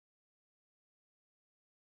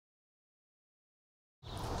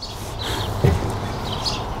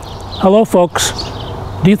Hello folks.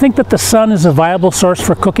 Do you think that the sun is a viable source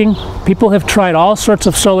for cooking? People have tried all sorts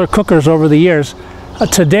of solar cookers over the years.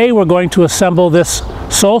 Today we're going to assemble this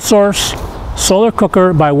SolSource solar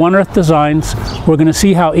cooker by One Earth Designs. We're going to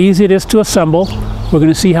see how easy it is to assemble. We're going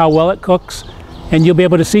to see how well it cooks, and you'll be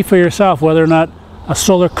able to see for yourself whether or not a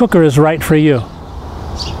solar cooker is right for you.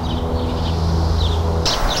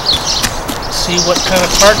 See what kind of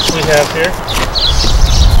parts we have here.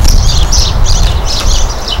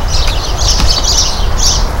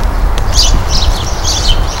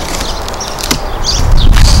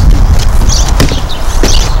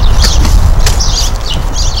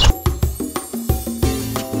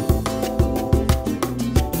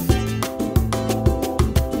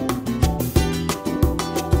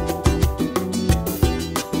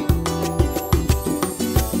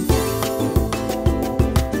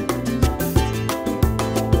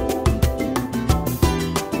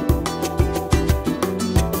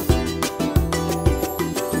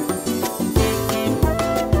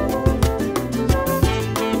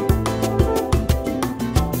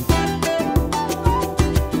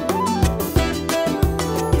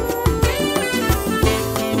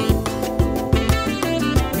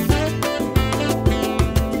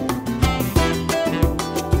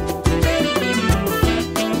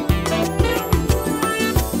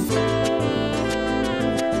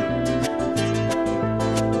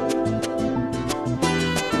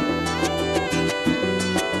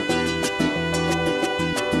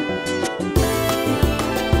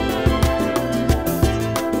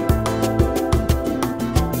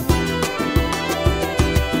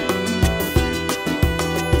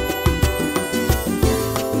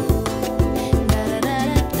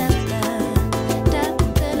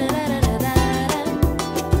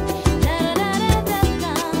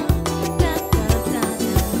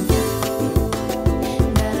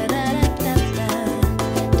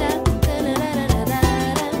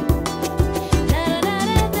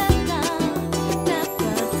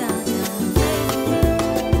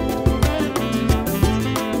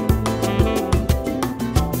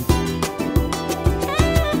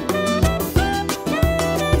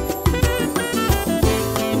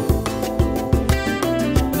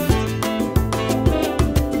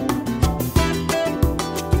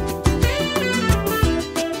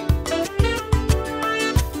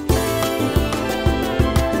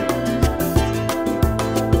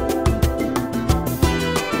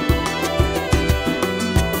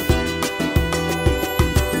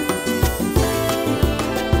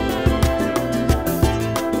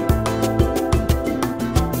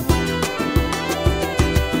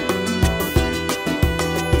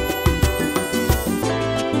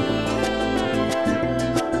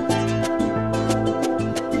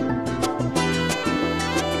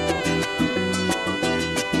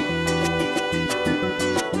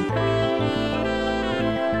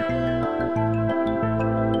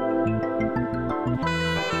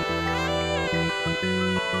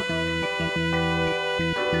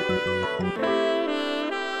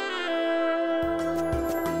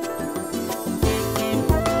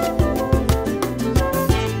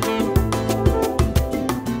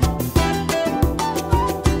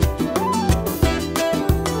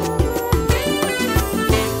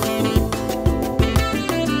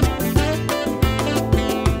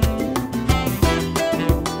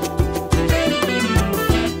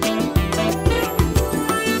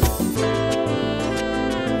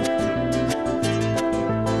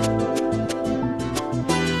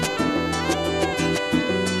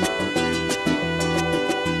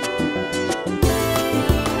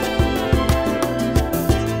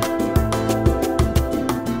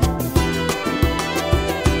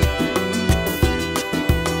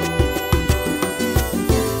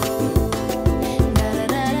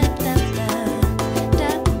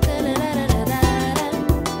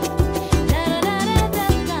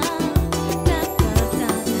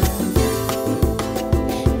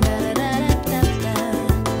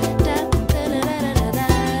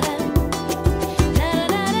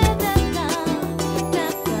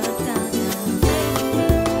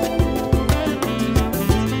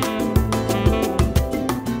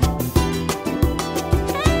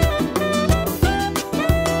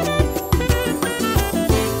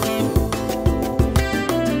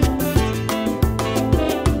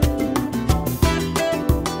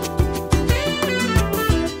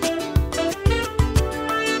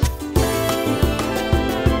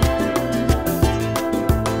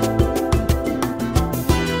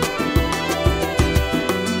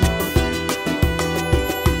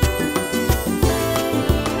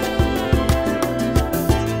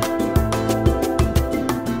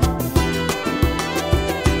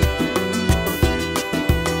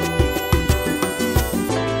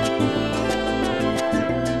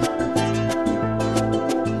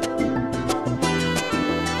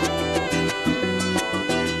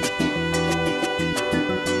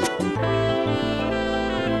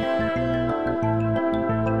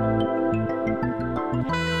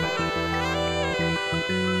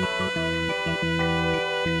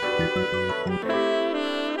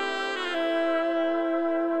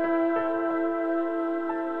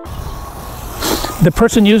 the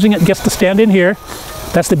person using it gets to stand in here.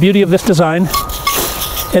 That's the beauty of this design.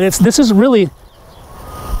 And this is really,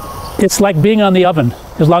 it's like being on the oven,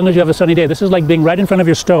 as long as you have a sunny day. This is like being right in front of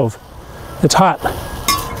your stove. It's hot.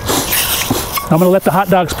 I'm going to let the hot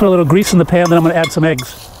dogs put a little grease in the pan, then I'm going to add some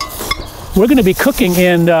eggs. We're going to be cooking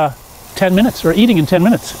in 10 minutes, or eating in 10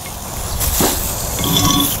 minutes.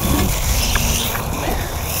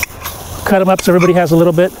 Cut them up so everybody has a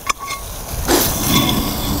little bit.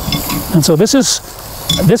 And so this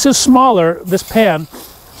is smaller, this pan,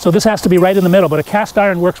 so this has to be right in the middle, but a cast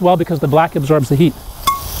iron works well because the black absorbs the heat.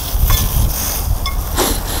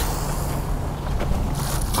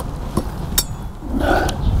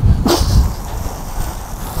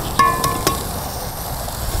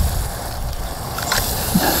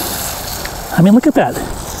 I mean, look at that.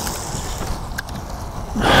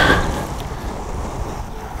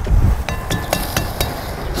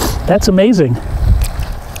 That's amazing.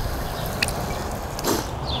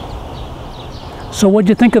 So what'd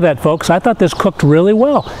you think of that, folks? I thought this cooked really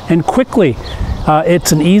well and quickly.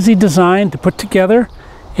 It's an easy design to put together,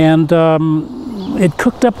 and it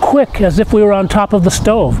cooked up quick as if we were on top of the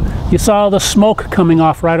stove. You saw the smoke coming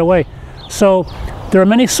off right away. So there are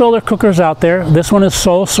many solar cookers out there. This one is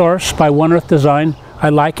SolSource by One Earth Design. I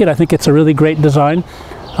like it. I think it's a really great design.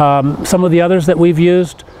 Some of the others that we've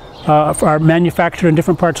used are manufactured in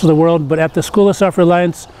different parts of the world, but at the School of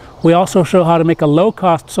Self-Reliance, we also show how to make a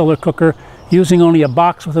low-cost solar cooker using only a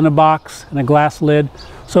box within a box and a glass lid.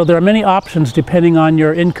 So there are many options depending on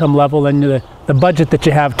your income level and the budget that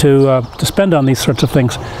you have to spend on these sorts of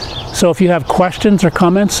things. So if you have questions or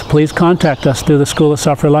comments, please contact us through the School of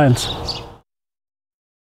Self-Reliance.